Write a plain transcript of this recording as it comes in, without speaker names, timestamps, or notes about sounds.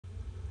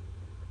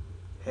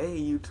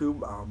Hey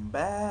YouTube, I'm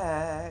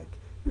back.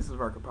 This is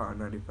Rocket Power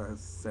 95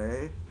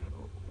 say.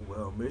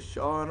 Well, miss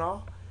y'all and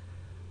all,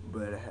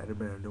 but I hadn't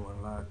been doing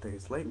a lot of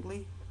things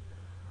lately.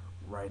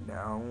 Right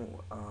now,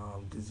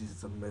 this is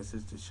just a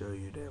message to show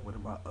you that one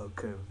of my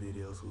upcoming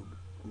videos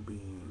will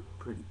be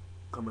pretty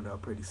coming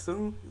up pretty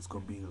soon. It's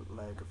gonna be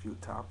like a few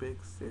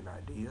topics and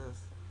ideas.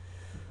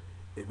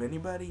 If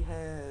anybody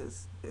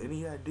has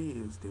any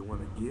ideas they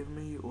want to give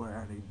me or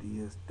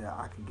ideas that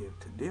I can give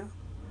to them,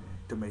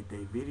 to make their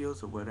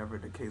videos or whatever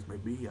the case may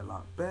be a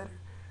lot better,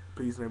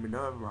 please let me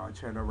know over our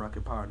channel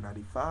Rocket Power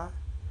 95.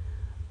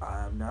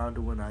 I'm now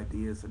doing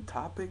ideas and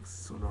topics.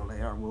 Sooner or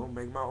later I will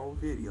make my own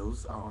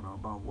videos. I don't know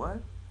about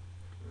what,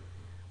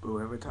 but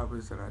whatever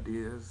topics and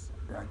ideas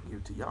that I can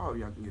give to y'all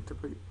can give to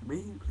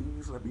me,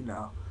 please let me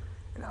know.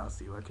 And I'll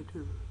see what I can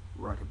do.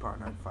 Rocket Power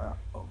 95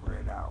 over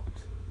and out.